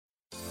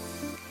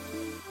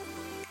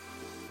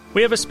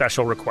We have a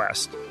special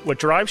request. What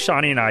drives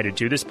Shani and I to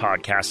do this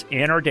podcast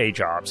and our day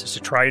jobs is to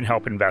try and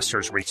help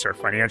investors reach their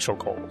financial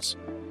goals.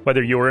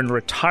 Whether you're in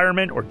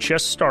retirement or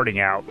just starting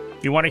out,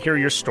 we want to hear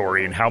your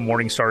story and how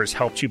Morningstar has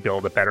helped you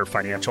build a better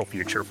financial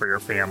future for your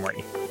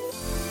family.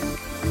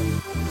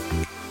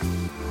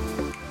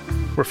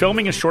 We're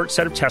filming a short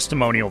set of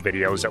testimonial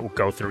videos that will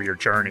go through your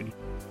journey.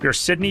 If you're a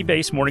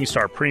Sydney-based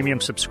Morningstar Premium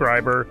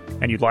subscriber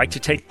and you'd like to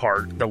take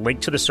part, the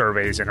link to the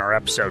survey is in our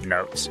episode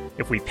notes.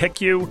 If we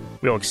pick you,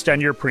 we'll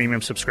extend your premium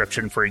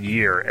subscription for a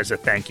year as a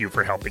thank you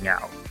for helping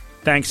out.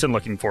 Thanks, and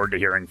looking forward to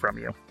hearing from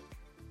you.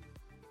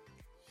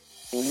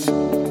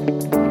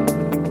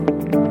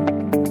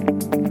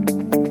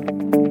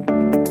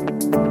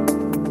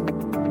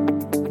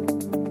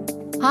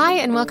 Hi,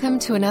 and welcome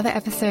to another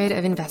episode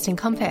of Investing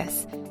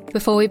Compass.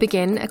 Before we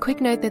begin, a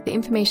quick note that the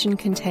information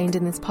contained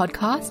in this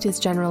podcast is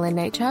general in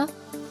nature.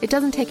 It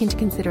doesn't take into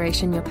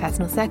consideration your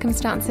personal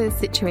circumstances,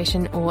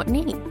 situation, or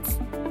needs.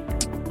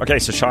 Okay,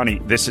 so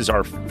Shani, this is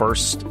our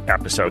first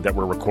episode that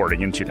we're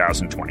recording in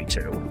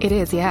 2022. It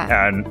is,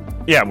 yeah. And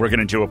yeah, we're going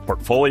to do a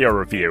portfolio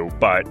review,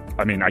 but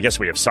I mean, I guess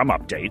we have some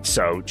updates.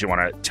 So do you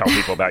want to tell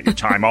people about your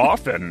time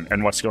off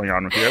and what's going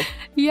on with you?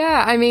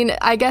 Yeah, I mean,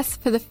 I guess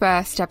for the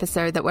first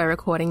episode that we're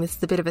recording, this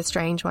is a bit of a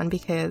strange one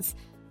because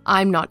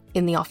I'm not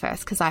in the office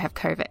because I have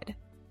COVID.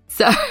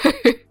 So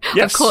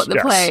I've caught the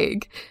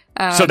plague.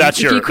 So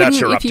that's your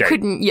update.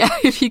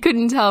 If you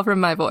couldn't tell from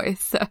my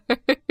voice. So.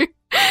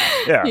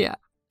 Yeah.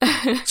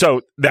 So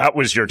that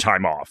was your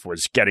time off,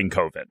 was getting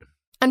COVID.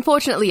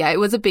 Unfortunately, yeah, it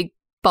was a big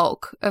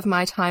bulk of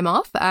my time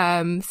off.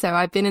 So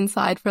I've been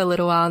inside for a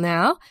little while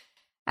now.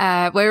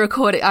 I'm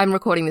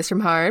recording this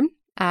from home.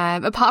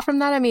 Apart from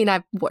that, I mean,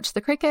 I've watched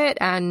the cricket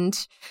and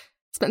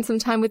spent some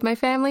time with my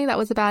family. That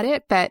was about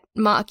it. But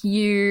Mark,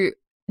 you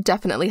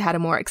definitely had a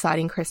more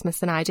exciting Christmas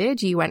than I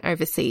did. You went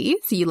overseas,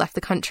 so you left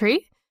the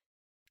country.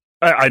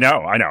 I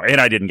know. And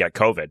I didn't get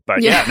COVID,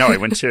 but I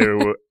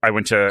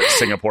went to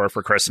Singapore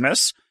for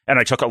Christmas and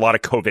I took a lot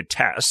of COVID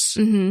tests.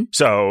 Mm-hmm.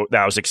 So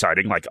that was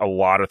exciting. Like a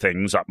lot of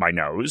things up my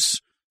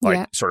nose,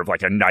 sort of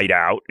like a night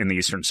out in the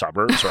eastern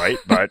suburbs, right?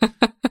 But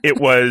it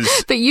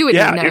was. But you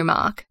wouldn't know,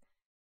 Mark.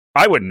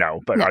 I wouldn't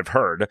know, but no. I've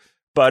heard.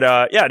 But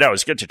it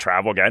was good to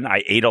travel again.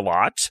 I ate a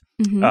lot.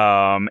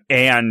 Mm-hmm.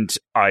 And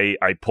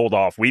I pulled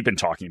off, we've been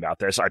talking about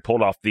this, I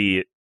pulled off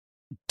the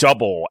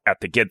double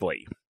at the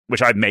Gidley,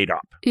 which I've made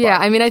up. Yeah,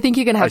 I mean, I think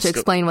you're going to have to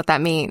explain what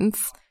that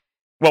means.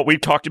 Well,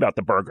 we've talked about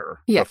the burger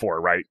before,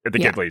 right? At the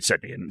Gidley in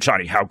Sydney. And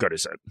Shani, how good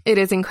is it? It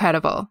is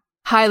incredible.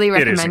 Highly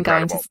recommend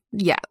going to...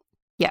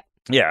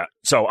 Yeah.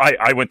 So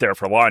I went there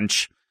for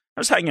lunch.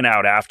 I was hanging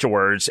out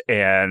afterwards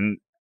and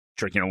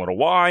drinking a little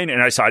wine,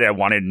 and I decided I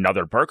wanted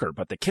another burger,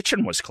 but the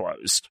kitchen was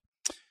closed.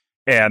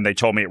 And they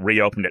told me it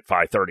reopened at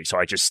 5:30, so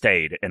I just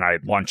stayed, and I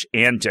had lunch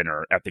and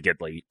dinner at the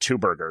Gidley, 2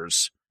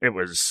 burgers. It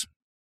was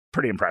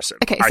pretty impressive.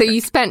 Okay, so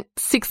you spent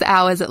 6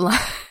 hours at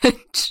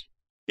lunch.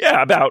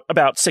 Yeah,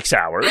 about 6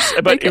 hours.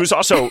 But it was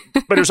also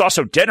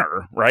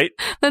dinner, right?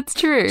 That's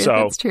true.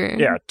 That's true.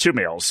 Yeah, 2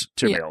 meals.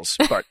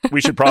 But we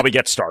should probably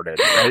get started,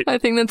 right? I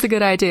think that's a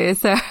good idea.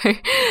 So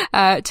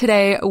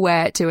today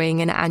we're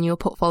doing an annual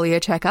portfolio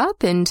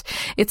checkup, and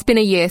it's been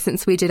a year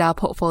since we did our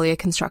portfolio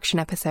construction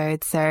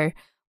episode. So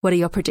what are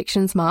your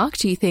predictions, Mark?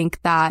 Do you think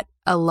that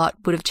a lot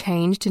would have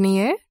changed in a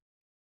year?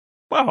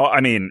 Well,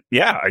 I mean,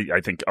 yeah,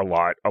 I think a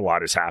lot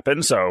has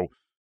happened. So,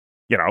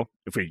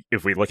 if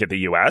we look at the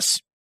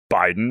U.S.,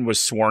 Biden was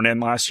sworn in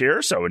last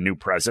year, so a new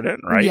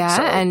president, right? Yeah,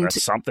 so and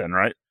that's something,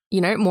 right?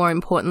 More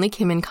importantly,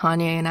 Kim and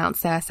Kanye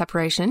announced their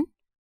separation.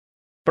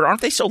 But aren't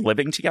they still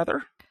living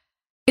together?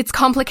 It's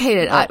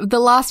complicated. The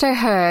last I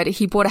heard,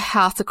 he bought a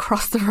house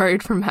across the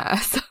road from her.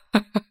 So.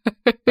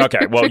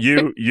 Okay, well,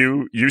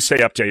 you stay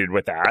updated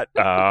with that.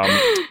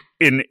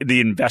 In the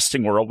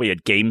investing world, we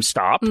had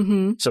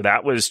GameStop, so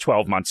that was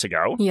 12 months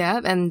ago. Yeah,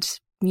 and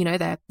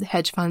the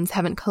hedge funds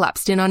haven't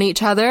collapsed in on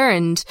each other,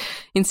 and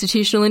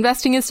institutional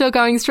investing is still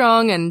going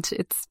strong, and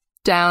it's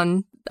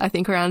down, I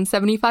think, around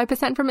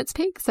 75% from its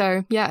peak.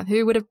 So, yeah,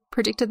 who would have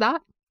predicted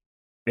that?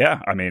 Yeah,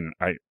 I mean,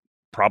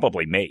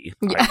 probably me.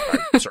 Yeah.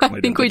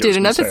 I think we did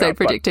an episode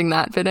predicting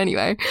that, but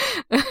anyway.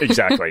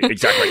 Exactly.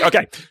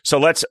 Okay, so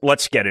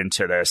let's get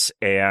into this,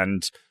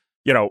 and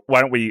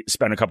why don't we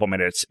spend a couple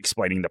minutes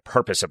explaining the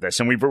purpose of this?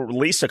 And we've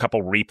released a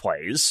couple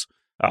replays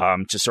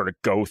to sort of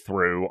go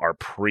through our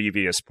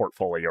previous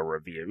portfolio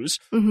reviews.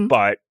 Mm-hmm.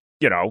 But,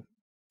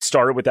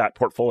 started with that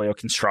portfolio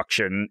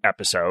construction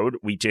episode.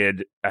 We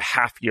did a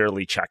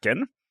half-yearly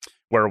check-in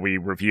where we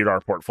reviewed our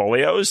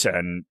portfolios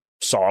and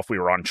saw if we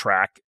were on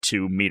track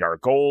to meet our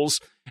goals.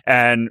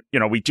 And,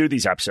 we do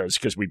these episodes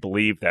because we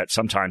believe that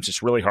sometimes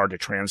it's really hard to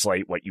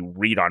translate what you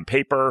read on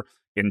paper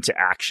into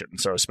action.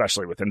 So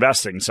especially with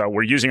investing. So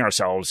we're using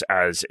ourselves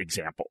as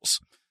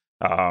examples.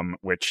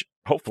 Which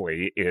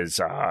hopefully is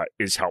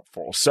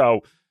helpful.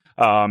 So,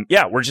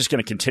 we're just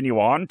going to continue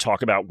on,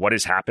 talk about what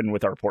has happened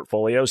with our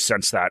portfolio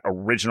since that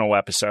original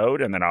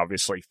episode, and then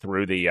obviously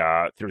through the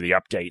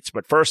updates.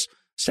 But first,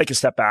 let's take a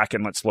step back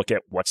and let's look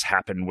at what's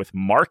happened with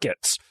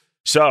markets.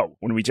 So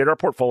when we did our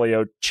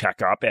portfolio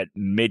checkup at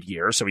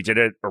mid-year, so we did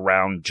it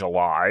around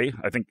July,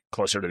 I think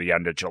closer to the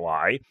end of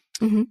July,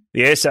 the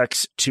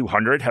ASX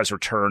 200 has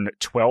returned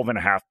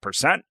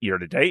 12.5% year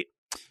to date,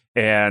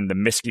 and the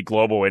MSCI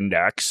Global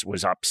Index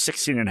was up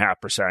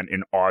 16.5%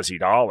 in Aussie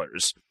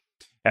dollars.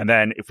 And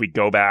then if we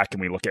go back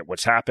and we look at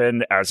what's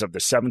happened, as of the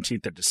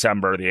 17th of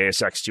December, the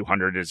ASX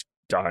 200 has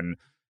done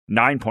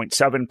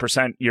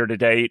 9.7% year to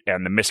date,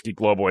 and the MSCI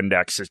Global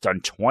Index has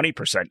done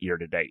 20% year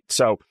to date.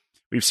 So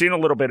we've seen a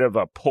little bit of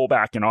a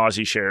pullback in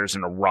Aussie shares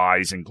and a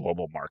rise in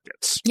global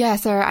markets. Yeah,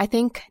 so I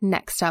think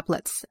next up,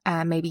 let's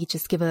maybe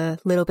just give a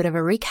little bit of a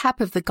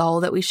recap of the goal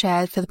that we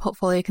shared for the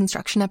portfolio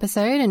construction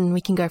episode, and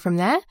we can go from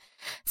there.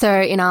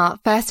 So in our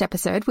first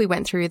episode, we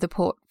went through the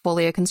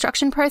portfolio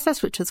construction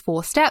process, which was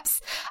 4 steps.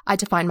 I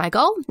defined my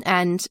goal,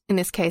 and in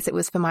this case, it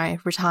was for my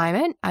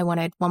retirement. I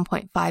wanted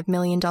 $1.5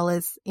 million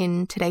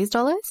in today's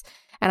dollars,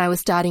 and I was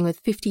starting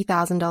with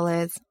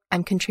 $50,000.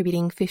 I'm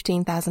contributing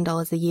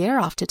 $15,000 a year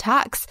after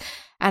tax,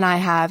 and I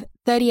have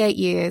 38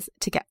 years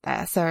to get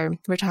there. So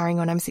retiring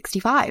when I'm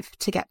 65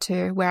 to get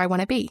to where I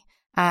want to be.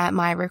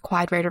 My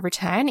required rate of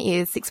return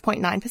is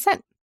 6.9%.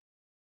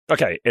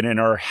 Okay. And in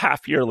our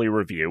half-yearly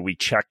review, we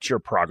checked your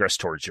progress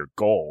towards your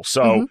goal.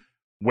 So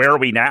where are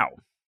we now?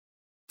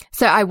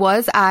 So I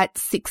was at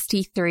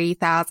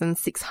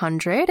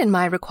 63,600, and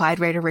my required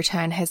rate of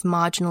return has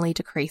marginally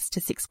decreased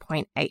to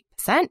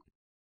 6.8%.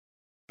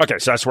 Okay,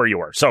 so that's where you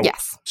were. So,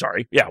 yes.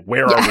 Sorry. Yeah,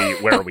 where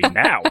are we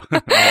now?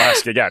 I'll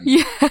ask again.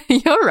 Yeah,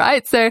 you're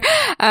right. So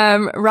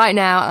right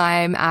now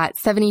I'm at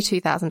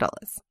 $72,000.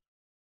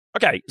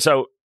 Okay,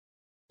 so,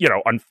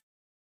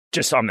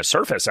 just on the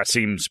surface, that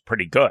seems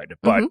pretty good.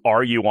 But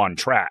are you on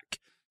track?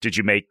 Did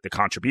you make the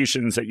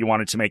contributions that you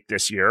wanted to make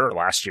this year or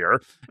last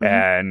year?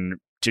 And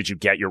did you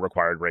get your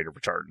required rate of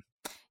return?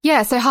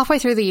 Yeah, so halfway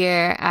through the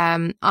year,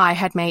 I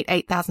had made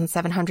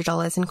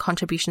 $8,700 in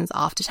contributions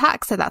after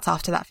tax. So that's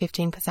after that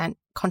 15%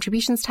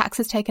 contributions tax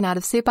is taken out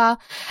of super.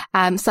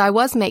 So I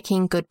was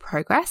making good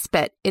progress,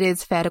 but it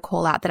is fair to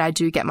call out that I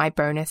do get my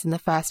bonus in the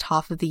first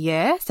half of the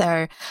year.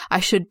 So I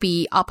should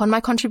be up on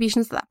my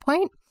contributions at that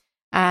point.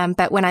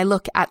 But when I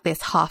look at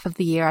this half of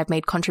the year, I've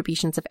made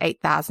contributions of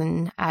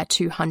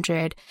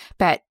 $8,200.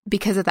 But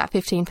because of that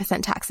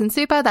 15% tax in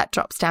super, that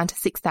drops down to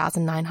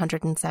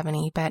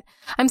 $6,970. But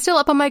I'm still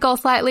up on my goal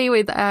slightly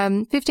with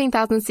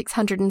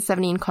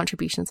 $15,670 in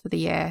contributions for the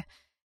year.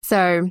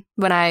 So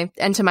when I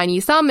enter my new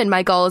sum and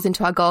my goals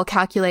into our goal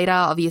calculator,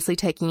 obviously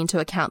taking into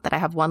account that I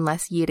have one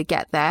less year to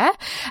get there,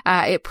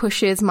 it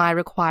pushes my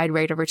required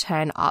rate of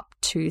return up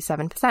to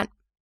 7%.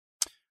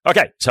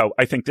 Okay, so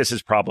I think this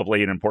is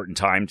probably an important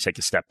time to take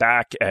a step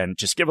back and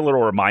just give a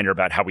little reminder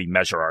about how we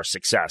measure our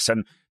success.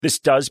 And this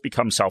does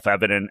become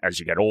self-evident as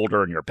you get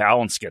older and your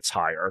balance gets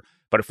higher.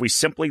 But if we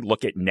simply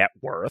look at net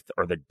worth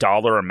or the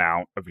dollar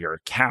amount of your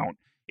account,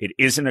 it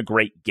isn't a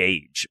great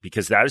gauge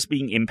because that is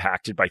being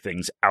impacted by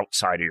things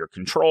outside of your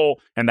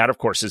control. And that, of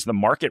course, is the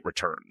market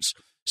returns.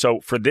 So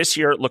for this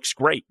year, it looks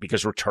great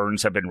because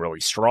returns have been really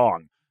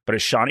strong. But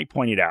as Shani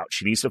pointed out,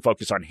 she needs to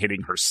focus on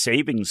hitting her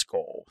savings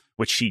goal,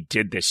 which she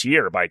did this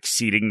year by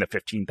exceeding the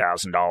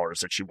 $15,000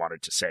 that she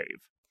wanted to save.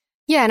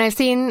 Yeah, and I've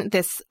seen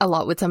this a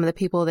lot with some of the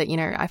people that,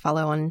 I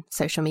follow on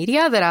social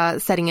media that are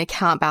setting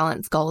account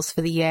balance goals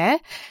for the year.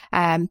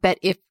 But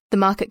if the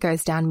market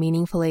goes down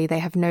meaningfully, they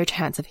have no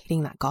chance of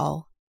hitting that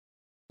goal.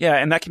 Yeah,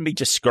 and that can be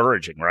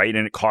discouraging, right?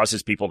 And it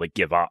causes people to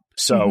give up.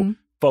 So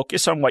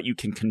focus on what you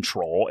can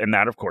control. And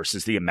that, of course,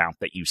 is the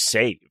amount that you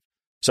save.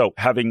 So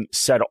having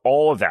said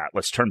all of that,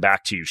 let's turn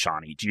back to you,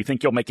 Shani. Do you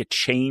think you'll make a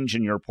change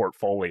in your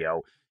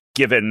portfolio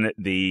given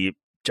the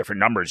different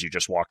numbers you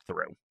just walked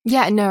through?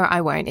 Yeah, no, I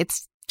won't.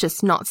 It's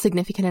just not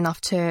significant enough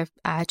to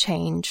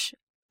change,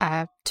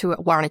 to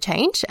warrant a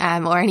change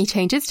or any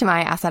changes to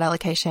my asset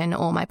allocation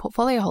or my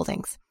portfolio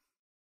holdings.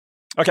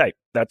 Okay,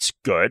 that's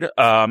good.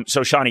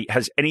 So Shani,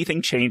 has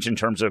anything changed in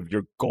terms of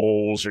your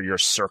goals or your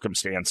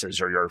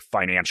circumstances or your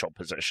financial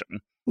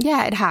position?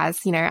 Yeah, it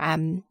has.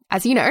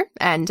 As you know,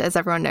 and as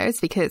everyone knows,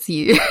 because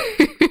you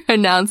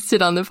announced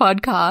it on the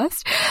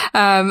podcast,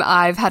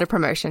 I've had a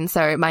promotion.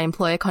 So my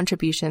employer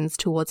contributions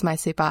towards my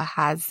super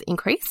has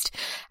increased.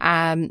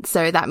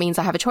 So that means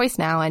I have a choice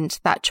now. And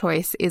that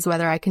choice is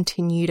whether I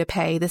continue to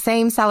pay the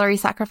same salary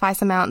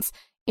sacrifice amounts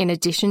in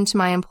addition to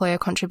my employer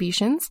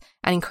contributions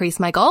and increase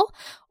my goal,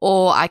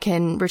 or I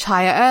can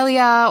retire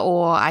earlier,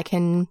 or I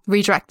can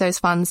redirect those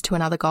funds to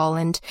another goal.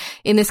 And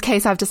in this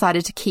case, I've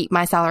decided to keep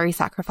my salary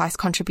sacrifice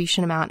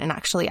contribution amount and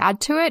actually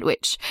add to it,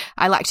 which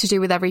I like to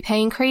do with every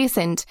pay increase.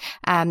 And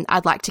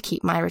I'd like to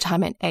keep my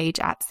retirement age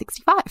at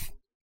 65.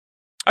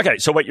 Okay,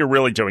 so what you're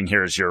really doing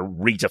here is you're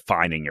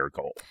redefining your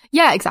goal.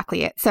 Yeah,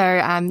 exactly it.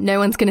 So no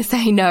one's going to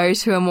say no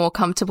to a more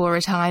comfortable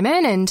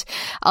retirement, and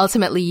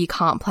ultimately you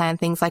can't plan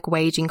things like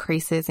wage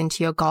increases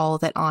into your goal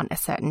that aren't a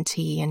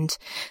certainty. And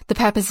the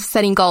purpose of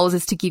setting goals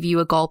is to give you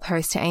a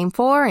goalpost to aim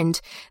for,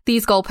 and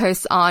these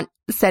goalposts aren't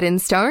set in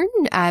stone.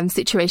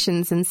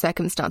 Situations and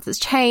circumstances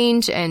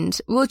change and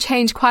will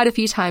change quite a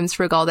few times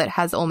for a goal that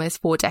has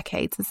almost 4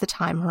 decades as the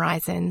time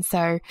horizon.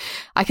 So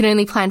I can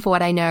only plan for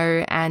what I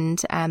know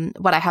and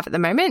what I have at the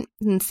moment.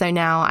 And so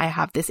now I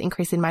have this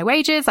increase in my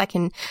wages. I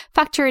can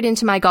factor it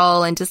into my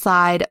goal and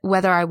decide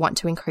whether I want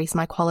to increase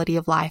my quality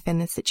of life in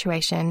this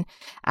situation,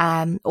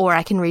 or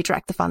I can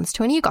redirect the funds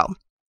to a new goal.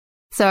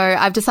 So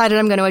I've decided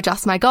I'm going to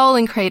adjust my goal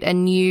and create a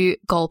new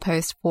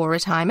goalpost for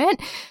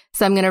retirement.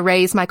 So I'm going to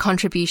raise my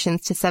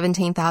contributions to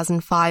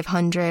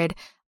 $17,500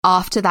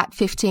 after that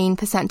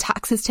 15%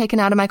 tax is taken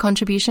out of my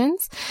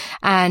contributions.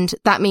 And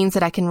that means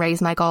that I can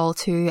raise my goal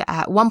to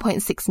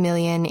 1.6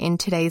 million in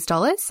today's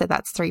dollars. So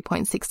that's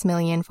 3.6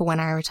 million for when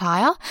I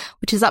retire,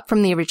 which is up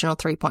from the original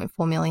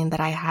 3.4 million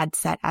that I had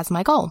set as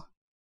my goal.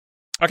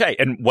 Okay.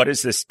 And what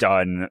has this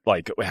done?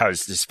 Like, how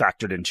has this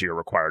factored into your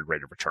required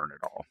rate of return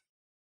at all?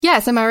 Yeah,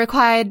 so my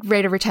required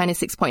rate of return is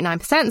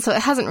 6.9%, so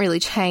it hasn't really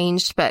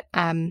changed, but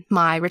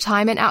my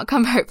retirement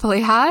outcome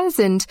hopefully has.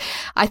 And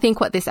I think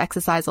what this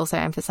exercise also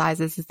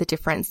emphasizes is the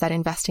difference that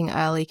investing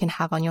early can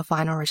have on your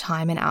final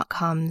retirement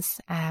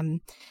outcomes. And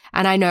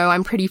I know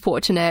I'm pretty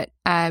fortunate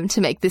to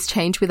make this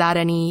change without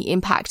any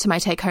impact to my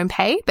take-home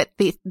pay, but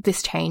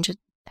this change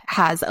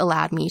has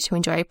allowed me to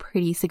enjoy a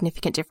pretty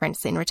significant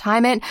difference in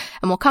retirement,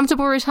 a more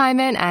comfortable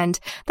retirement. And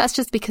that's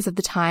just because of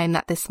the time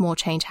that this small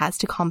change has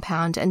to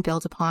compound and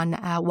build upon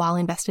while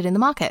invested in the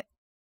market.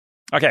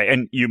 Okay.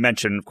 And you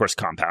mentioned, of course,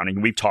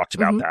 compounding. We've talked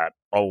about that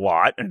a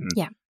lot. And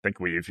I think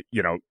we've,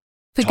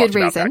 for good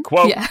reason. That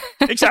quote. Yeah.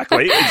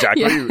 Exactly.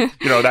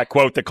 Yeah. That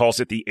quote that calls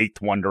it the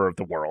 8th wonder of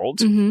the world.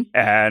 Mm-hmm.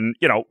 And,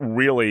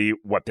 really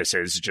what this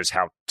is just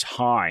how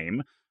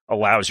time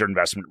allows your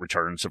investment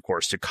returns, of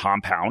course, to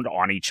compound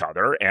on each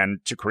other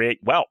and to create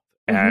wealth.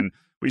 Mm-hmm. And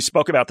we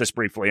spoke about this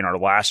briefly in our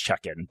last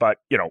check-in, but,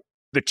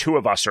 the two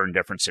of us are in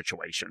different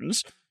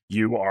situations.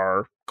 You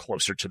are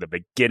closer to the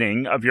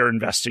beginning of your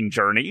investing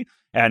journey,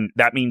 and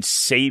that means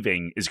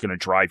saving is going to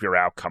drive your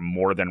outcome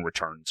more than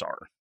returns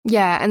are.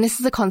 Yeah, and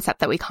this is a concept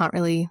that we can't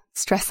really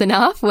stress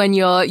enough. When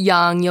you're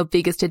young, your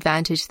biggest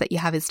advantage that you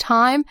have is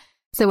time.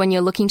 So when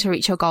you're looking to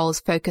reach your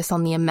goals, focus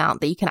on the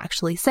amount that you can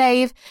actually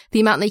save,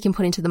 the amount that you can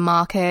put into the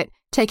market,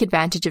 take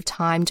advantage of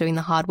time doing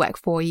the hard work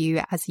for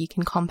you as you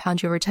can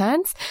compound your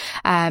returns.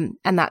 And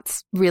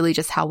that's really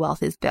just how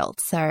wealth is built.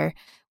 So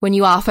when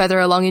you are further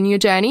along in your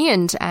journey,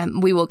 and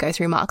we will go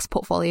through Mark's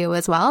portfolio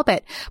as well,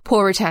 but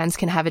poor returns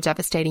can have a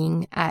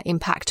devastating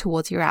impact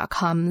towards your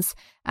outcomes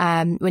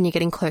when you're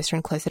getting closer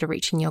and closer to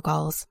reaching your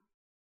goals.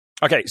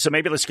 Okay, so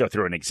maybe let's go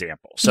through an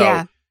example.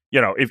 So,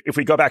 if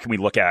we go back and we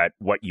look at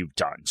what you've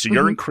done, so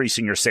you're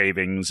increasing your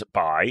savings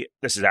by,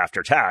 this is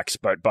after tax,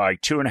 but by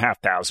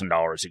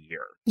 $2,500 a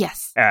year.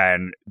 Yes.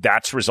 And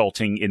that's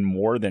resulting in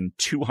more than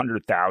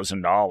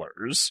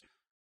 $200,000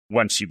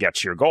 once you get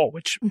to your goal,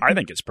 which I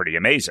think is pretty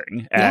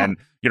amazing. And,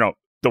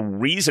 the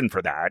reason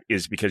for that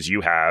is because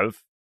you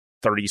have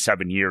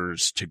 37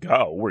 years to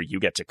go where you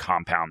get to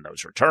compound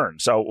those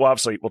returns. So,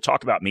 obviously, we'll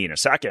talk about me in a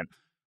second,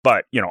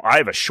 but, I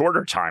have a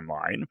shorter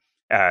timeline,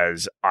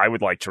 as I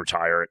would like to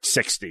retire at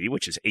 60,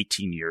 which is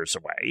 18 years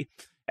away.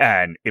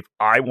 And if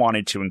I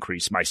wanted to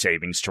increase my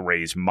savings to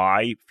raise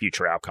my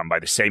future outcome by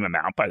the same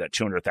amount, by that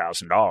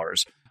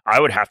 $200,000, I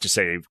would have to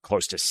save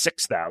close to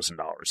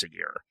 $6,000 a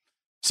year.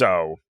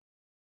 So,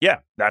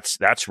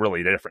 that's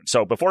really different.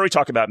 So before we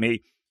talk about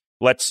me,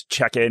 let's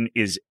check in.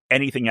 Is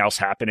anything else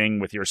happening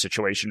with your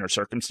situation or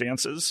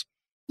circumstances?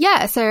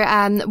 Yeah,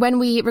 so when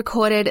we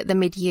recorded the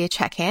mid-year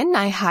check-in,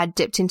 I had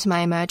dipped into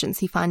my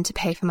emergency fund to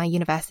pay for my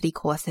university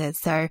courses.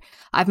 So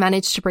I've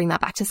managed to bring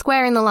that back to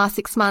square in the last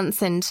 6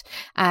 months. And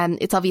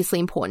it's obviously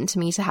important to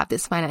me to have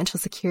this financial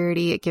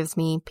security. It gives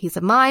me peace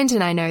of mind.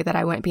 And I know that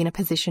I won't be in a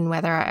position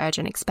where there are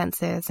urgent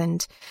expenses.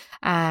 And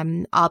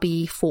I'll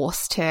be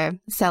forced to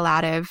sell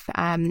out of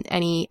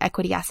any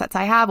equity assets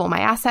I have or my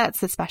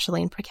assets,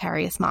 especially in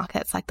precarious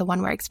markets like the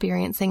one we're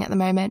experiencing at the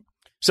moment.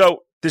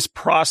 So this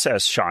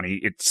process, Shani,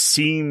 it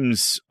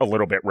seems a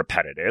little bit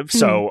repetitive.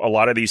 So a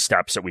lot of these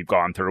steps that we've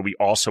gone through, we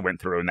also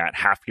went through in that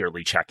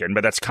half-yearly check-in,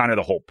 but that's kind of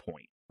the whole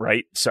point,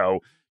 right?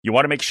 So you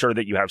want to make sure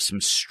that you have some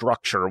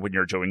structure when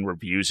you're doing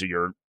reviews of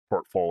your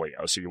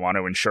portfolio. So you want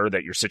to ensure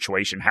that your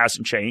situation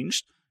hasn't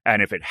changed.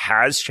 And if it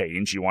has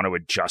changed, you want to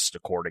adjust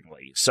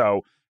accordingly.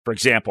 So, for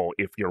example,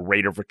 if your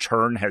rate of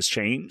return has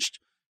changed,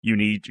 you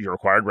need your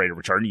required rate of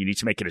return. You need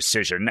to make a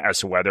decision as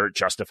to whether it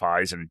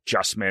justifies an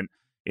adjustment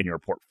in your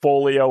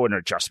portfolio, an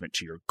adjustment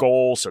to your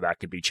goal. So that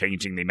could be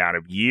changing the amount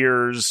of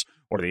years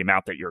or the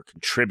amount that you're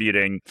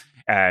contributing.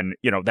 And,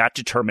 that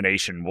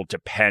determination will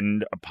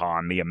depend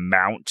upon the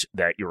amount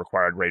that your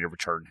required rate of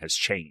return has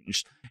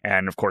changed.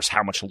 And of course,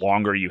 how much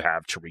longer you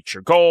have to reach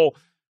your goal,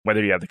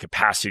 whether you have the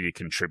capacity to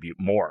contribute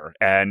more.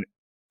 And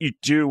you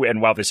do,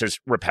 and while this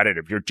is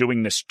repetitive, you're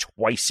doing this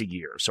twice a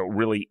year. So it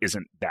really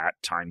isn't that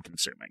time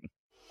consuming.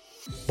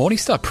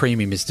 Morningstar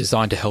Premium is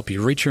designed to help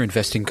you reach your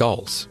investing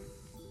goals.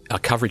 Our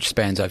coverage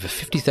spans over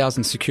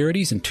 50,000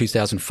 securities and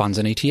 2,000 funds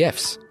and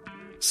ETFs.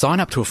 Sign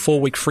up to a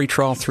 4-week free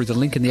trial through the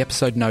link in the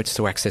episode notes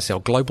to access our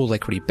global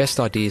equity best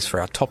ideas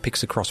for our top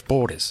picks across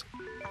borders.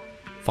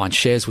 Find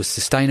shares with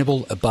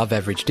sustainable,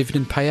 above-average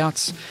dividend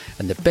payouts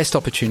and the best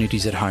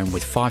opportunities at home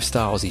with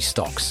 5-star Aussie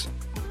stocks.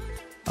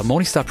 A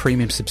Morningstar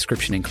Premium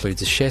subscription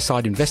includes a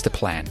ShareSide investor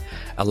plan,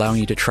 allowing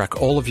you to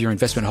track all of your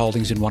investment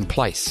holdings in one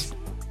place.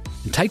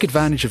 And take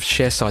advantage of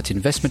ShareSide's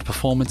investment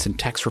performance and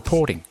tax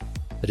reporting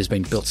that has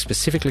been built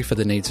specifically for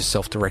the needs of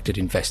self-directed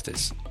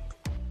investors.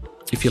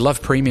 If you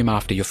love Premium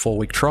after your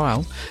 4-week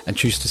trial and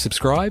choose to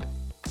subscribe,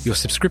 your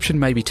subscription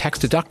may be tax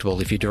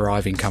deductible if you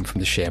derive income from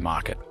the share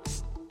market.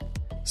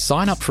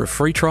 Sign up for a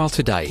free trial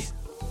today.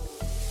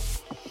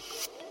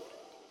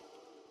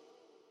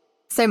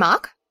 So,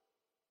 Mark,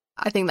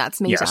 I think that's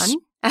me Yes. done.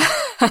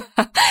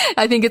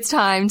 I think it's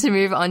time to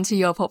move on to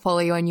your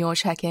portfolio and your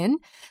check-in.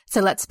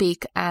 So let's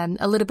speak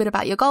a little bit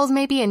about your goals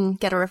maybe and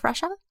get a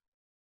refresher.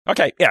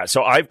 Okay, yeah.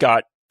 So I've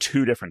got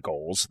 2 different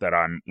goals that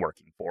I'm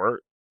working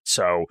for.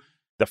 So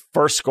the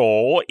first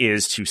goal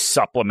is to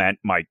supplement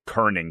my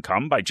current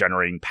income by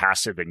generating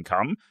passive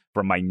income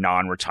from my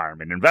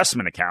non-retirement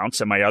investment accounts.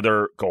 And my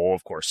other goal,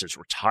 of course, is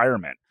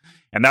retirement.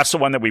 And that's the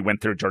one that we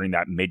went through during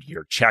that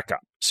mid-year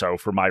checkup. So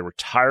for my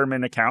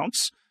retirement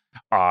accounts,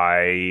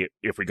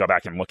 if we go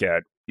back and look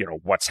at,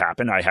 what's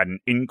happened, I had an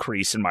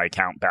increase in my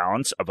account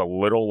balance of a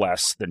little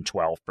less than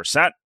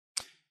 12%.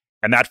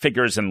 And that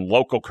figures in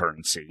local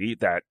currency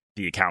that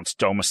the account's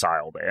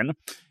domiciled in.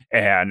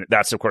 And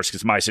that's, of course,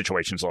 because my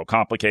situation is a little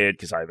complicated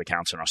because I have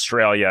accounts in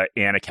Australia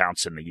and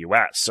accounts in the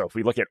US. So if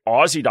we look at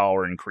Aussie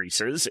dollar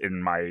increases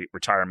in my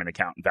retirement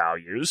account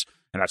values,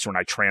 and that's when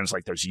I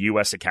translate those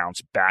US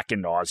accounts back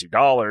into Aussie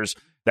dollars,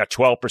 that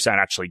 12%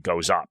 actually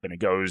goes up and it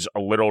goes a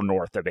little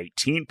north of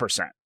 18%.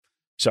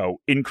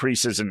 So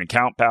increases in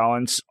account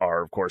balance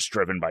are, of course,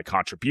 driven by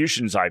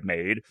contributions I've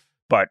made,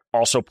 but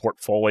also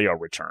portfolio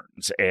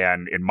returns.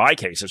 And in my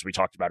case, as we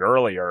talked about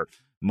earlier,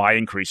 my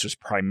increase was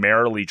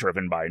primarily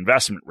driven by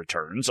investment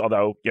returns,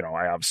 although,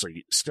 I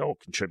obviously still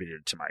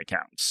contributed to my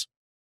accounts.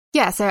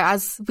 Yeah, so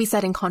as we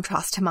said, in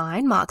contrast to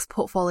mine, Mark's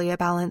portfolio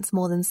balance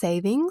more than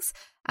savings,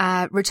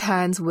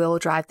 returns will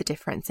drive the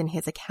difference in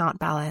his account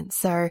balance.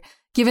 So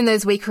given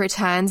those weaker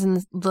returns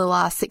in the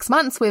last 6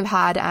 months we've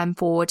had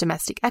for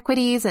domestic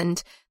equities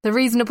and the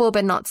reasonable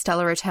but not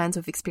stellar returns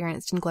we've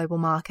experienced in global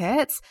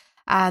markets,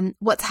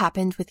 what's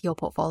happened with your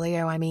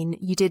portfolio? I mean,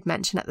 you did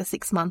mention at the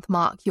 6-month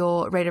mark,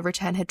 your rate of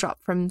return had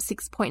dropped from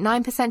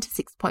 6.9% to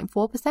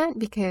 6.4%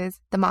 because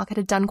the market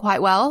had done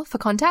quite well, for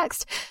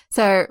context.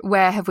 So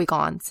where have we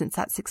gone since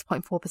that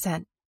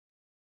 6.4%?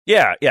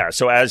 Yeah.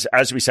 So as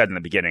we said in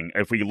the beginning,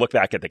 if we look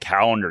back at the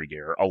calendar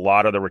year, a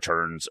lot of the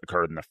returns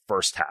occurred in the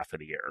first half of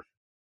the year.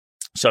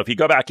 So if you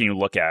go back and you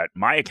look at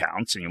my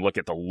accounts and you look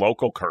at the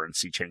local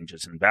currency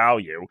changes in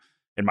value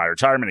in my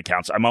retirement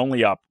accounts, I'm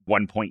only up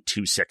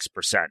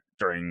 1.26%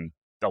 during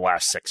the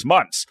last 6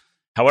 months.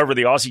 However,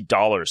 the Aussie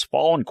dollar has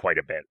fallen quite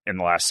a bit in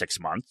the last 6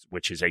 months,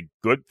 which is a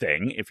good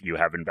thing if you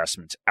have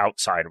investments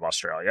outside of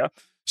Australia.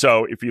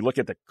 So if you look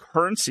at the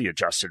currency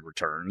adjusted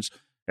returns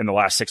in the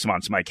last 6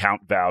 months, my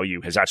account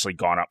value has actually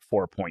gone up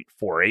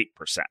 4.48%.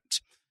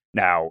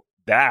 Now,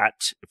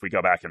 that, if we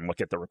go back and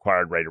look at the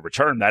required rate of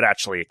return, that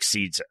actually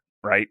exceeds it,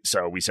 right?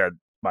 So we said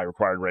my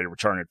required rate of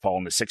return had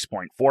fallen to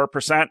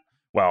 6.4%.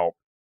 Well,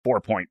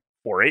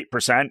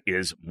 4.48%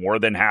 is more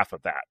than half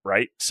of that,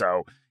 right?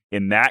 So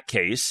in that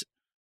case,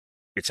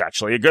 it's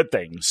actually a good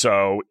thing.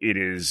 So it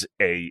is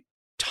a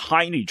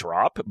tiny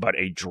drop, but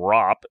a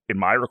drop in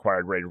my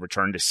required rate of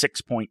return to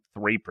 6.3%.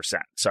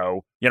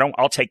 So,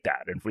 I'll take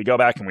that. And if we go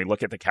back and we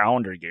look at the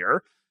calendar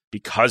year,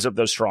 because of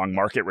those strong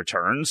market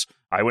returns,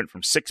 I went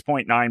from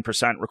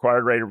 6.9%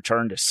 required rate of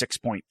return to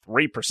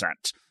 6.3%.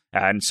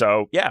 And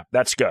so, yeah,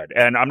 that's good.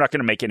 And I'm not going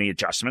to make any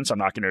adjustments. I'm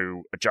not going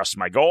to adjust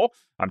my goal.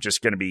 I'm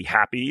just going to be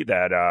happy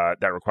that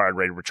that required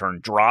rate of return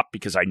dropped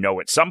because I know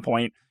at some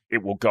point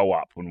it will go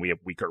up when we have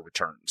weaker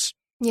returns.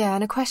 Yeah,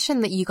 and a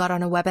question that you got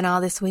on a webinar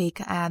this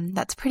week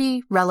that's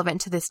pretty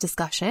relevant to this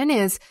discussion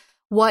is,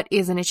 what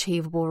is an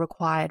achievable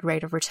required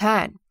rate of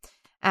return?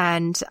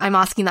 And I'm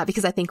asking that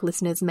because I think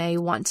listeners may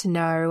want to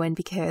know, and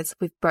because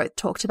we've both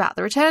talked about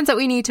the returns that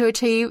we need to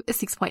achieve,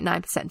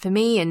 6.9% for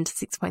me and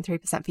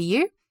 6.3% for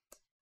you.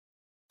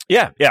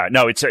 Yeah.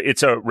 No, it's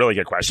a really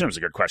good question. It was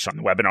a good question on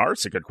the webinar.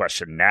 It's a good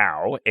question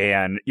now.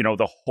 And,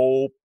 the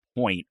whole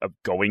point of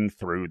going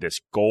through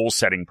this goal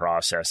setting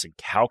process and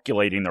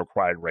calculating the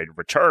required rate of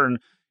return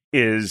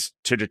is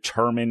to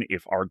determine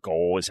if our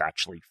goal is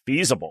actually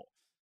feasible.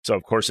 So,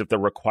 of course, if the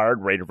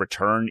required rate of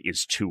return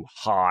is too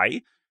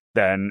high,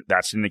 then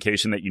that's an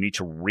indication that you need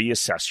to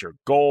reassess your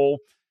goal.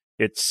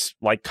 It's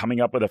like coming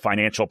up with a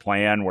financial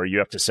plan where you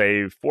have to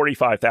save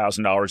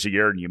 $45,000 a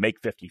year and you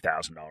make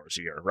 $50,000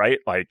 a year, right?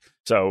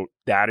 So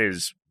that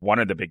is one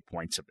of the big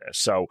points of this.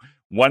 So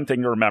one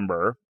thing to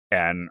remember,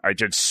 and I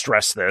did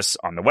stress this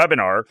on the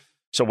webinar,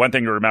 so one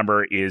thing to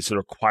remember is the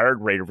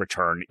required rate of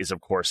return is, of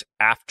course,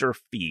 after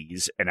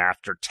fees and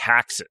after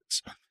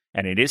taxes.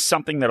 And it is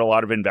something that a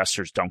lot of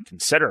investors don't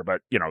consider,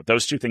 but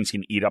those two things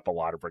can eat up a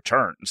lot of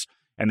returns.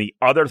 And the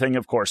other thing,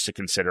 of course, to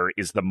consider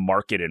is the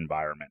market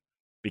environment,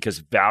 because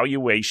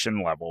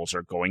valuation levels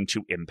are going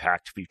to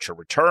impact future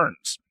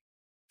returns.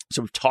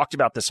 So we've talked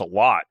about this a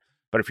lot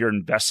But if you're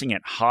investing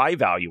at high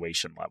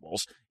valuation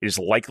levels, it is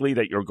likely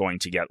that you're going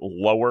to get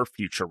lower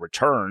future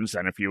returns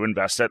than if you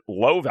invest at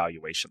low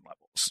valuation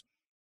levels.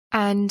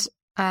 And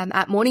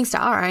at Morningstar,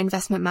 our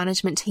investment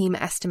management team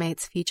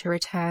estimates future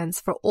returns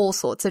for all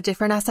sorts of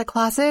different asset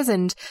classes.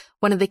 And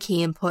one of the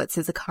key inputs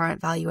is a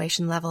current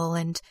valuation level.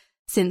 And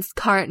since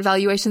current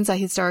valuations are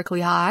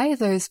historically high,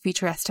 those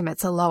future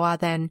estimates are lower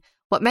than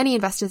what many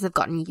investors have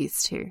gotten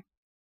used to.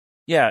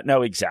 Yeah,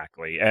 no,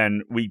 exactly.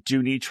 And we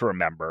do need to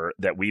remember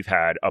that we've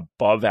had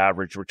above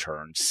average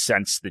returns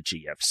since the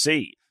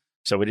GFC.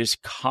 So it is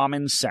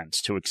common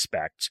sense to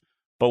expect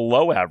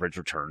below average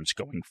returns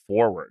going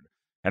forward.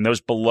 And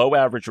those below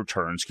average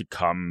returns could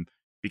come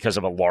because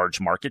of a large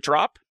market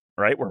drop,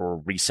 right, where we're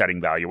resetting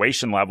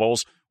valuation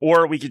levels,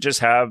 or we could just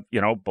have,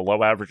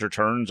 below average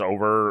returns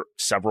over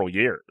several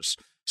years.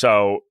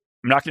 So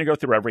I'm not going to go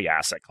through every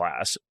asset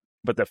class,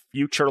 but the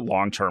future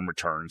long-term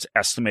returns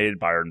estimated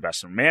by our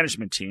investment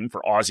management team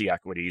for Aussie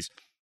equities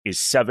is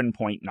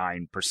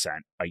 7.9%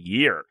 a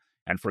year.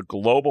 And for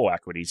global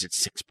equities,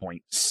 it's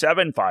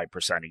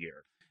 6.75% a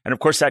year. And of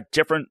course, that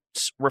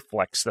difference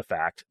reflects the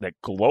fact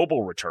that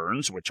global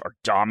returns, which are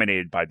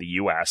dominated by the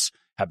US,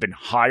 have been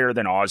higher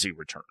than Aussie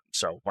returns.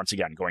 So once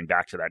again, going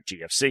back to that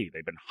GFC,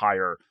 they've been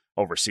higher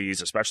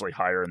overseas, especially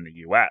higher in the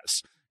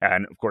US.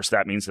 And of course,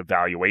 that means the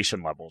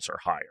valuation levels are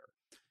higher.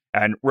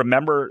 And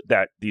remember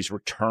that these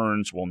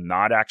returns will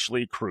not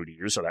actually accrue to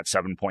you. So that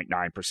 7.9%,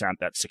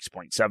 that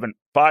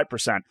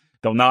 6.75%,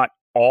 they'll not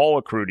all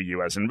accrue to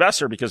you as an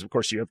investor because, of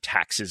course, you have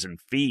taxes and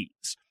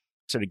fees.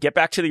 So to get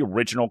back to the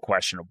original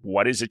question of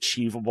what is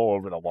achievable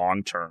over the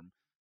long term,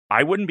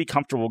 I wouldn't be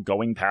comfortable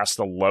going past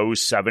the low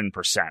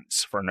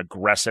 7% for an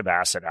aggressive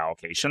asset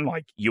allocation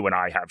like you and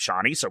I have,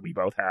 Shani. So we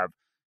both have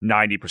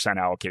 90%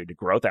 allocated to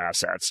growth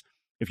assets.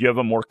 If you have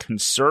a more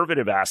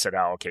conservative asset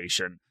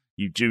allocation,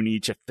 you do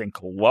need to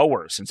think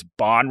lower since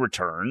bond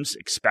returns,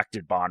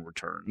 expected bond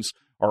returns,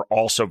 are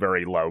also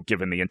very low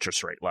given the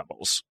interest rate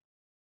levels.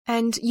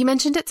 And you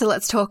mentioned it, so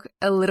let's talk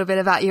a little bit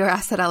about your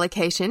asset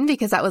allocation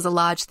because that was a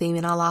large theme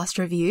in our last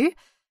review.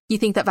 You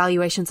think that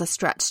valuations are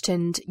stretched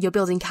and you're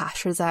building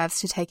cash reserves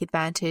to take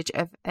advantage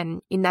of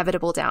an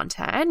inevitable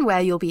downturn where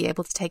you'll be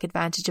able to take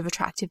advantage of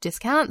attractive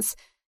discounts.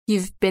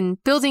 You've been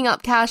building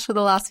up cash for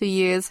the last few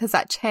years. Has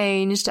that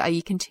changed? Are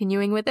you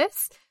continuing with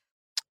this?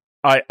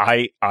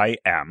 I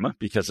am,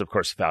 because of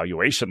course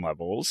valuation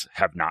levels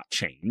have not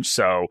changed.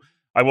 So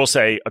I will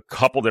say a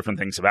couple different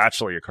things have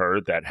actually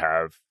occurred that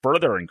have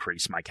further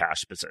increased my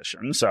cash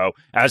position. So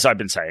as I've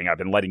been saying, I've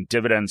been letting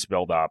dividends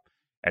build up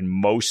and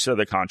most of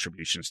the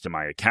contributions to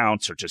my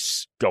accounts are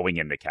just going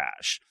into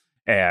cash.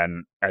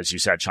 And as you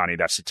said, Shani,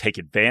 that's to take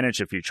advantage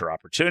of future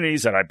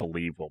opportunities that I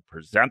believe will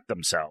present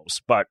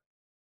themselves. But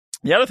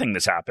the other thing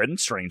that's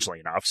happened, strangely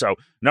enough, so a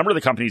number of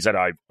the companies that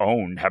I've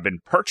owned have been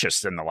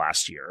purchased in the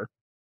last year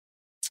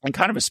and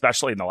kind of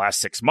especially in the last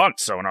 6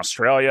 months. So in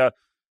Australia,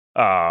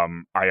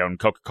 I own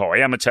Coca-Cola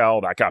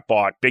Amatil, that got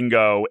bought.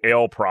 Bingo,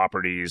 Ale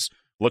Properties,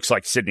 looks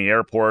like Sydney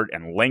Airport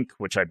and Link,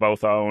 which I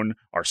both own,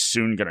 are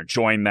soon going to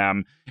join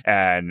them.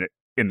 And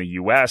in the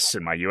US,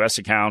 in my US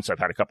accounts, I've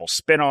had a couple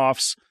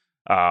spinoffs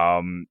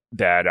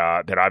that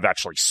I've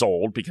actually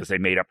sold because they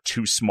made up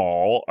too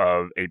small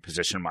of a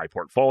position in my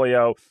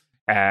portfolio.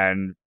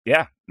 And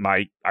yeah,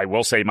 I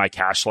will say my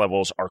cash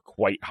levels are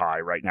quite high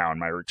right now in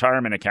my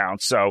retirement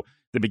accounts. So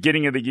the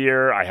beginning of the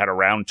year, I had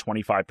around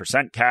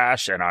 25%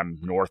 cash, and I'm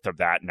north of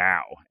that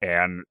now.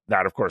 And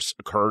that, of course,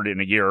 occurred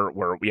in a year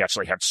where we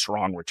actually had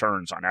strong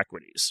returns on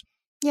equities.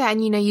 Yeah,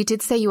 and you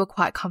did say you were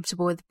quite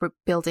comfortable with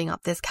building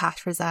up this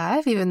cash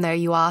reserve, even though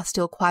you are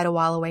still quite a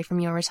while away from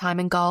your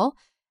retirement goal.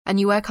 And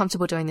you were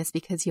comfortable doing this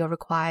because your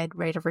required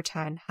rate of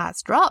return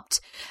has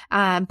dropped.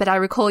 But I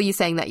recall you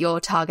saying that your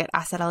target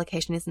asset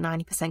allocation is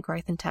 90%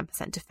 growth and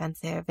 10%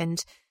 defensive.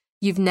 And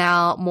you've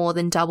now more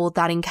than doubled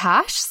that in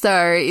cash.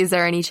 So is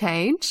there any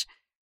change?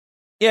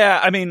 Yeah,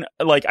 I mean,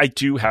 I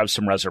do have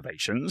some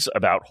reservations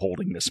about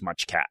holding this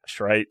much cash,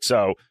 right?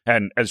 So,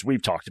 and as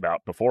we've talked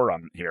about before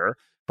on here,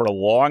 for a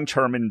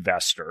long-term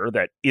investor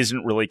that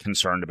isn't really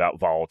concerned about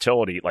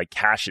volatility,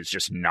 cash is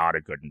just not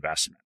a good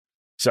investment.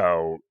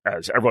 So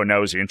as everyone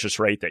knows, the interest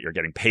rate that you're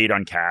getting paid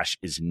on cash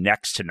is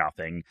next to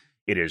nothing.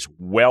 It is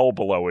well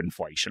below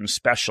inflation,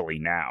 especially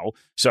now.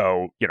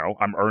 So,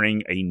 I'm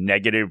earning a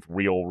negative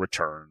real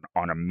return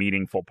on a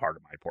meaningful part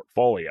of my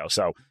portfolio.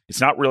 So it's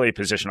not really a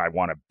position I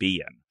want to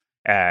be in.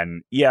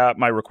 And yeah,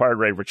 my required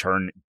rate of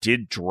return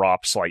did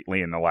drop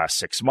slightly in the last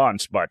 6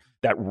 months, but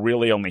that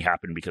really only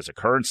happened because of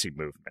currency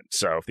movement.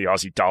 So if the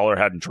Aussie dollar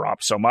hadn't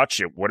dropped so much,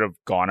 it would have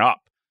gone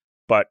up.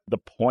 But the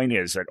point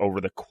is that over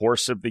the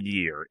course of the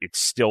year, it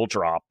still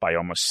dropped by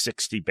almost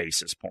 60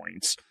 basis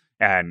points.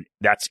 And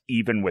that's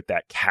even with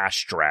that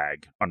cash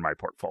drag on my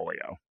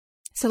portfolio.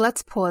 So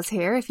let's pause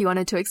here if you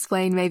wanted to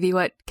explain maybe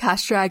what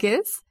cash drag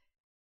is.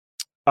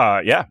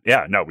 Yeah.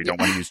 No, we don't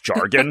want to use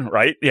jargon,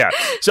 right? Yeah.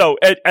 So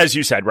as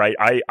you said, right,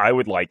 I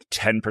would like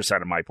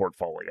 10% of my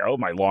portfolio,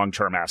 my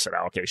long-term asset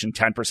allocation,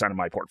 10% of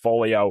my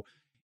portfolio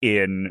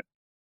in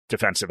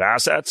defensive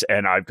assets,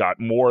 and I've got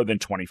more than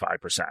 25%,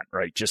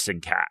 right, just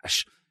in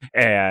cash.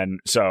 And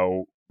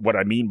so what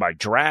I mean by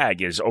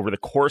drag is over the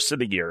course of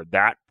the year,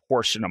 that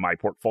portion of my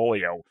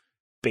portfolio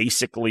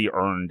basically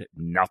earned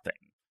nothing.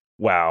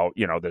 While,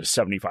 the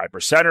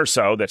 75% or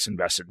so that's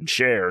invested in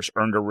shares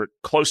earned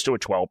close to a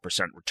 12%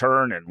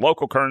 return in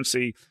local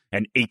currency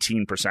and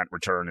 18%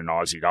 return in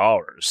Aussie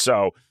dollars.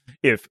 So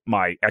if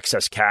my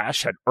excess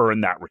cash had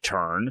earned that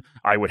return,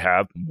 I would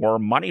have more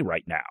money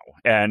right now.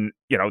 And,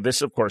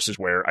 this, of course, is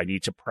where I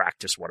need to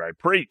practice what I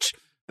preach.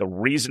 The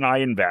reason I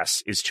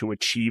invest is to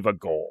achieve a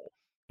goal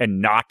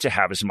and not to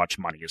have as much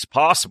money as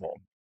possible.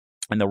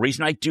 And the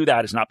reason I do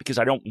that is not because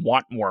I don't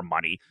want more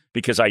money,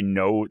 because I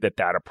know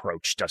that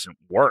approach doesn't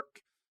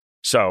work.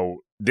 So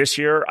this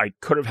year, I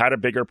could have had a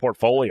bigger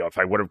portfolio if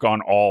I would have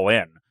gone all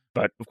in.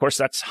 But of course,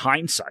 that's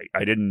hindsight.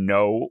 I didn't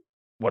know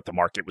what the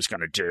market was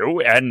going to do,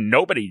 and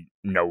nobody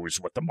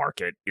knows what the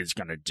market is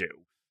going to do.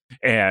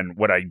 And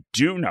what I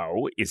do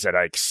know is that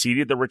I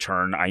exceeded the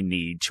return I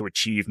need to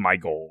achieve my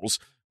goals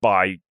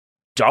by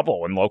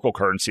double in local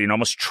currency and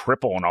almost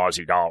triple in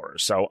Aussie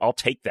dollars. So I'll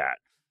take that.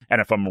 And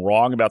if I'm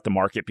wrong about the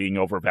market being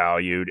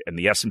overvalued and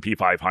the S&P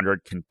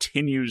 500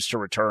 continues to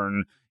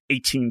return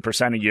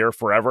 18% a year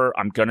forever,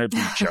 I'm going to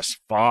be just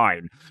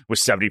fine with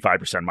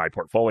 75% of my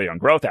portfolio in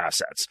growth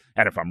assets.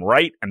 And if I'm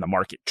right and the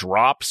market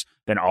drops,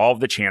 then I'll have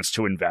the chance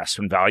to invest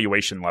when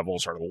valuation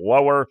levels are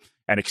lower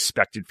and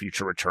expected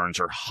future returns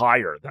are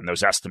higher than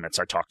those estimates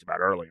I talked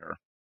about earlier.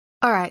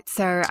 All right,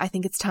 so I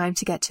think it's time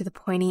to get to the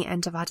pointy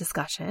end of our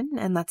discussion,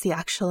 and that's the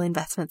actual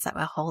investments that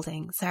we're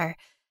holding. So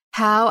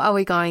how are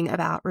we going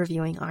about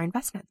reviewing our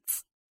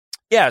investments?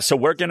 Yeah, so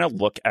we're going to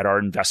look at our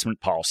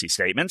investment policy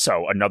statement.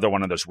 So another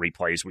one of those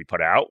replays we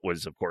put out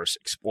was, of course,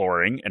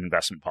 exploring an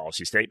investment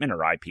policy statement,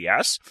 or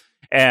IPS.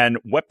 And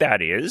what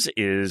that is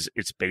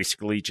it's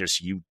basically just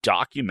you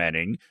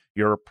documenting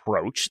your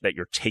approach that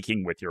you're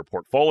taking with your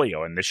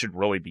portfolio. And this should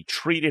really be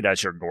treated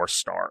as your North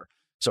Star.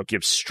 So it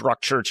gives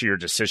structure to your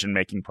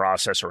decision-making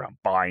process around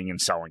buying and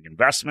selling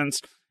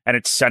investments, and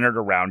it's centered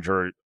around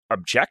your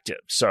objective.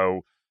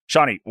 So,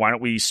 Shani, why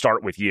don't we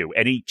start with you?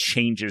 Any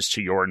changes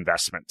to your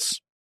investments?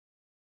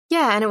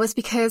 Yeah, and it was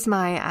because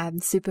my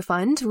super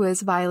fund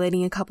was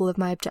violating a couple of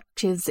my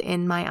objectives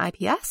in my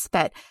IPS,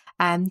 but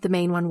the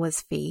main one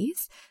was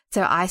fees.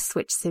 So I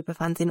switched super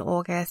funds in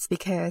August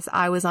because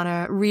I was on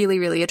a really,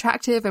 really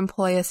attractive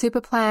employer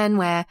super plan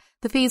where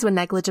the fees were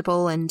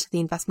negligible and the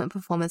investment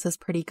performance was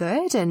pretty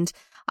good, and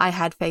I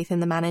had faith in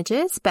the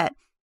managers. But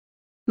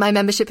my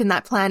membership in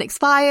that plan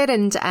expired,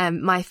 and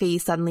my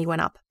fees suddenly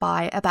went up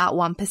by about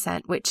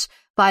 1%, which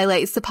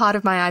violates the part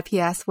of my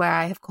IPS where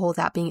I have called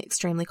out being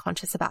extremely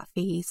conscious about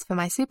fees for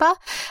my super.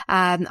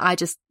 I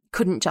just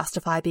couldn't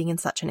justify being in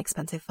such an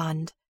expensive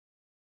fund.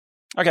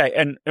 Okay,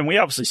 and we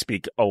obviously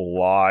speak a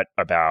lot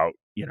about,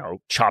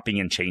 chopping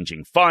and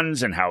changing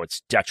funds and how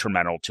it's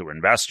detrimental to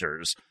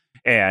investors.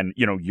 And,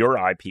 your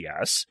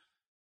IPS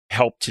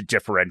helped to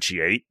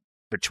differentiate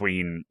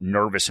between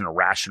nervous and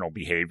irrational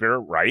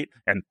behavior, right?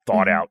 And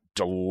thought out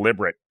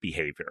deliberate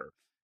behavior.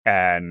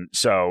 And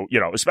so,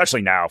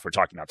 especially now, if we're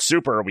talking about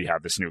super, we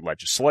have this new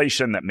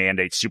legislation that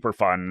mandates super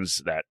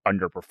funds that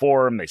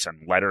underperform. They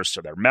send letters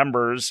to their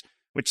members,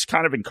 which is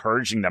kind of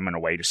encouraging them in a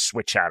way to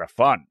switch out of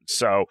funds.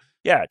 So,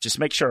 yeah, just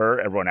make sure,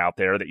 everyone out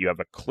there, that you have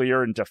a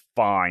clear and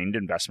defined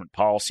investment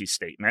policy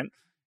statement.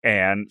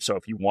 And so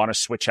if you want to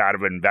switch out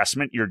of an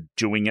investment, you're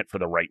doing it for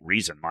the right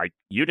reason, like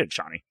you did,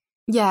 Shani.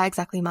 Yeah,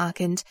 exactly, Mark.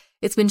 And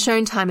it's been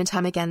shown time and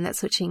time again that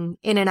switching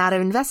in and out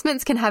of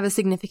investments can have a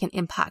significant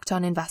impact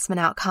on investment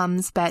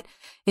outcomes. But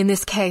in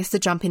this case, the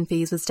jump in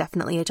fees was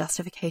definitely a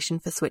justification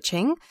for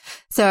switching.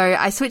 So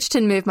I switched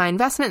and moved my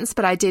investments,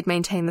 but I did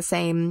maintain the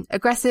same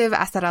aggressive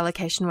asset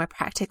allocation where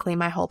practically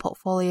my whole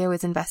portfolio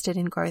is invested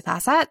in growth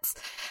assets.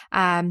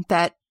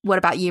 But what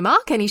about you,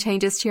 Mark? Any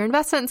changes to your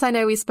investments? I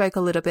know we spoke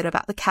a little bit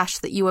about the cash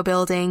that you were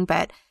building,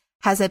 but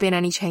has there been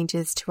any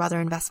changes to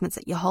other investments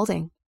that you're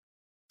holding?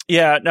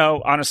 Yeah,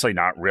 no, honestly,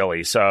 not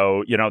really.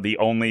 So, the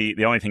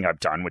only thing I've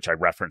done, which I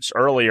referenced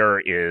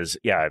earlier, is,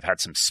 I've had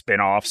some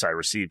spinoffs I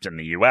received in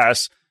the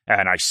US,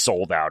 and I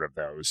sold out of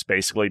those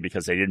basically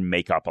because they didn't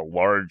make up a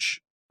large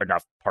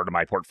enough part of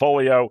my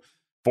portfolio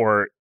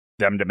for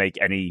them to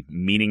make any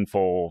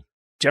meaningful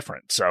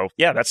difference. So,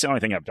 that's the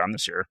only thing I've done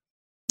this year.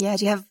 Yeah.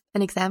 Do you have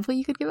an example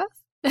you could give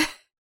us?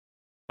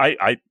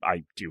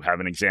 I do have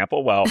an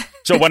example. Well,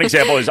 so one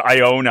example is I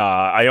own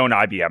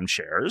IBM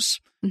shares.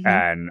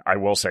 And I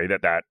will say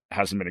that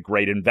hasn't been a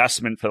great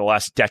investment for the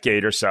last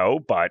decade or so,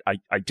 but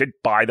I did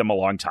buy them a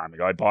long time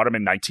ago. I bought them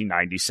in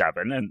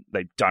 1997, and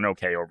they've done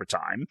okay over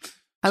time.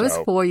 I was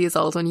 4 years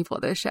old when you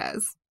bought those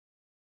shares.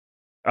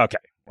 Okay,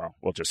 well,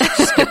 we'll just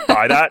skip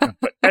by that.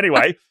 But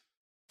anyway,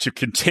 to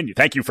continue,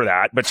 thank you for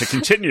that. But to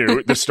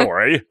continue the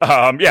story,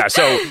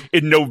 so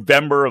in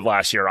November of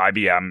last year,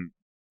 IBM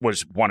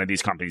was one of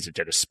these companies that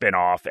did a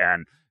spinoff,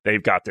 and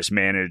they've got this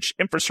managed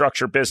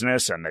infrastructure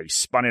business, and they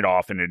spun it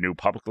off in a new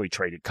publicly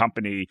traded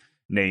company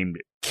named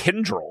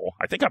Kyndryl.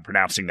 I think I'm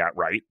pronouncing that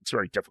right. It's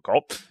very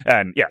difficult.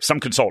 And some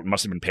consultant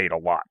must have been paid a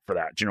lot for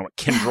that. Do you know what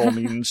Kyndryl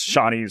means,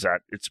 Shani?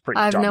 It's pretty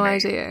dumb. I have no name.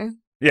 idea.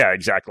 Yeah,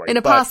 exactly. In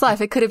a past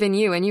life, it could have been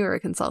you and you were a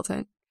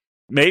consultant.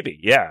 Maybe.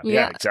 Yeah,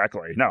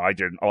 exactly. No, I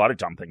did a lot of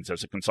dumb things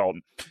as a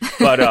consultant.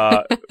 But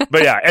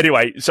yeah,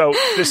 anyway, so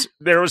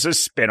there was a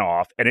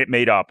spinoff and it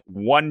made up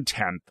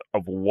 1/10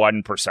 of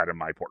 1% of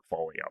my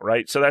portfolio,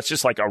 right? So that's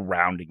just like a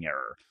rounding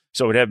error.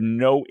 So it would have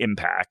no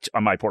impact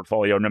on my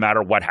portfolio no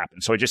matter what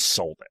happened. So I just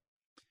sold it.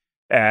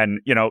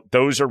 And,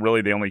 those are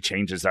really the only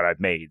changes that I've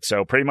made.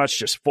 So pretty much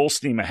just full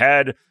steam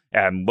ahead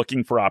and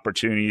looking for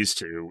opportunities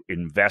to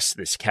invest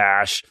this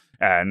cash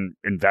and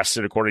invest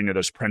it according to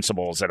those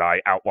principles that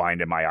I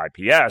outlined in my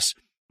IPS,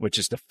 which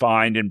is to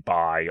find and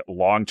buy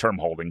long-term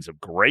holdings of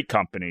great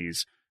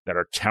companies that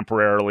are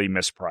temporarily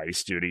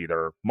mispriced due to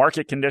either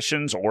market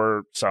conditions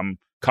or some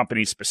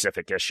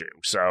company-specific issue.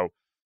 So,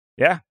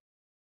 yeah,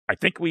 I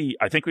think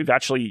we've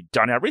actually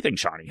done everything,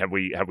 Shani. Have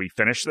we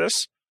finished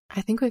this?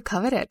 I think we've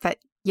covered it, but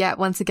yeah,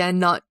 once again,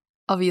 not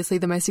obviously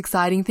the most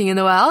exciting thing in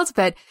the world,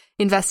 but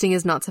investing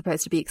is not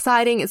supposed to be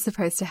exciting. It's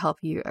supposed to help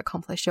you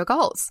accomplish your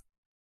goals.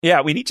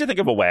 Yeah, we need to think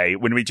of a way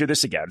when we do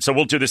this again. So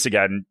we'll do this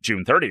again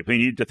June 30th. We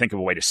need to think of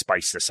a way to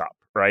spice this up,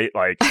 right?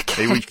 Like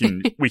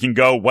maybe we can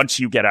go once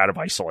you get out of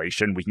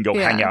isolation, we can go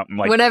hang out in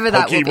like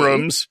pokey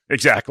rooms.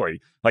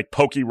 Exactly. Like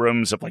pokey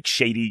rooms of like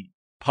shady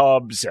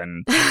pubs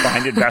and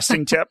find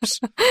investing tips.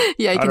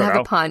 Yeah, you can have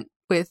a punt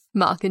with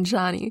Mark and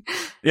Shani.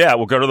 Yeah,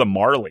 we'll go to the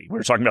Marley. We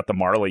were talking about the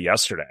Marley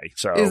yesterday.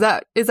 So is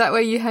that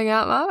where you hang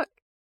out, Mark?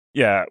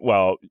 Yeah,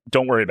 well,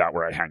 don't worry about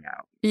where I hang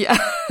out. Yeah.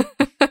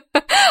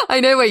 I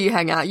know where you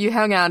hang out. You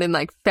hang out in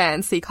like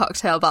fancy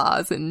cocktail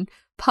bars and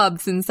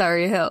pubs in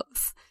Surrey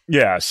Hills.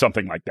 Yeah,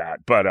 something like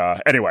that. But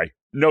anyway,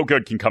 no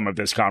good can come of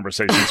this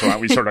conversation. So why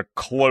don't we sort of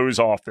close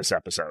off this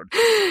episode?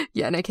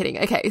 Yeah, no kidding.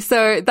 Okay,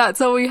 so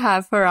that's all we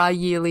have for our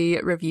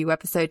yearly review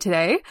episode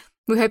today.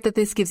 We hope that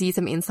this gives you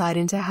some insight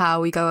into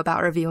how we go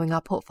about reviewing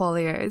our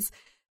portfolios.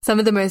 Some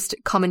of the most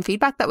common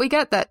feedback that we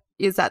get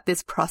is that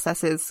this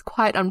process is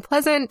quite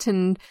unpleasant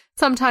and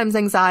sometimes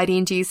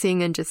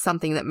anxiety-inducing and just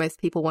something that most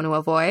people want to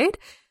avoid.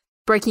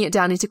 Breaking it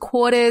down into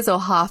quarters or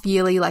half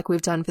yearly like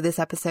we've done for this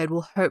episode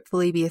will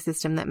hopefully be a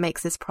system that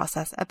makes this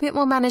process a bit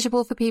more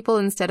manageable for people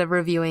instead of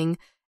reviewing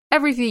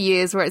every few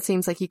years where it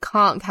seems like you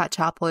can't catch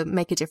up or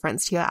make a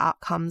difference to your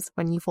outcomes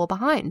when you fall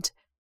behind.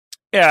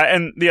 Yeah,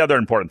 and the other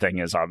important thing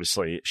is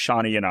obviously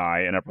Shani and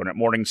I and everyone at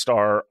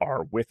Morningstar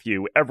are with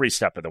you every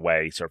step of the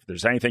way. So if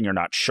there's anything you're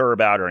not sure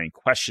about or any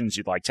questions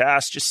you'd like to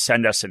ask, just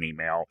send us an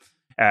email.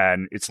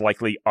 And it's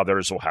likely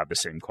others will have the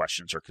same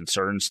questions or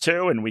concerns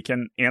too, and we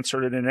can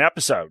answer it in an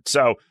episode.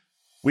 So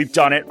we've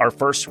done it, our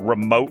first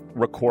remote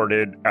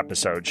recorded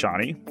episode,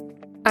 Shani.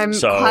 I'm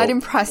quite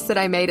impressed that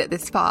I made it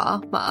this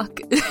far, Mark.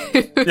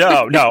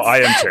 No, I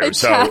am too.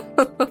 So,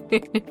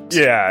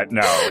 yeah,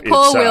 no.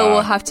 Poor Will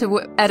will have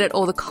to edit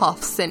all the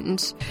coughs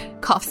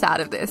out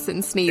of this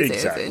and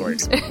sneezes. Exactly.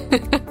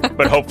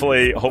 But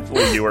hopefully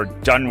you are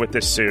done with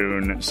this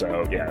soon.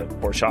 So, yeah,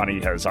 poor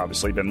Shani has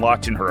obviously been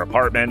locked in her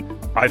apartment.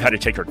 I've had to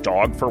take her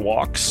dog for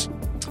walks.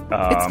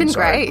 It's been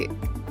great.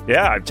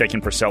 I've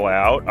taken Priscilla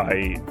out.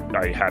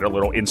 I had a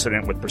little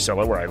incident with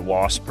Priscilla where I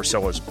lost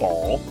Priscilla's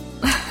ball.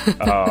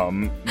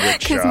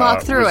 Because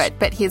Mark threw it,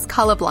 but he's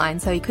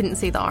colorblind, so he couldn't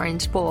see the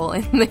orange ball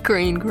in the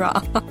green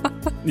grass.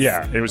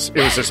 Yeah, it was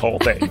this whole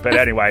thing. But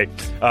anyway,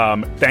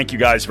 thank you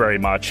guys very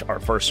much.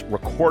 Our first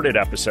recorded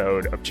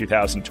episode of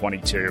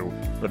 2022.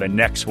 For the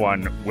next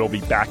one, we'll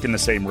be back in the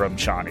same room,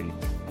 Shani.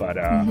 But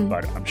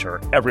I'm sure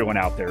everyone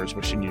out there is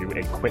wishing you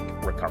a quick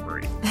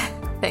recovery.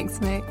 Thanks,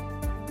 mate.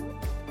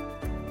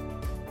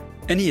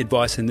 Any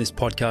advice in this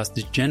podcast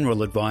is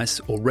general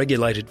advice or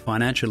regulated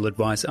financial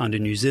advice under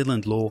New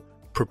Zealand law,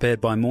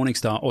 prepared by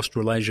Morningstar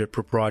Australasia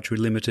Proprietary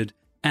Limited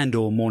and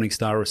or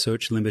Morningstar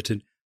Research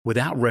Limited,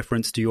 without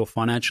reference to your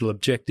financial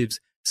objectives,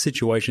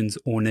 situations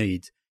or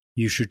needs.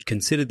 You should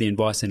consider the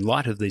advice in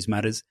light of these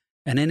matters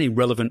and any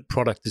relevant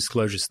product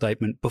disclosure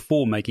statement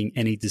before making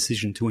any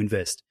decision to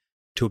invest.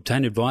 To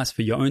obtain advice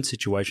for your own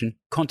situation,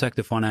 contact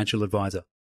a financial advisor.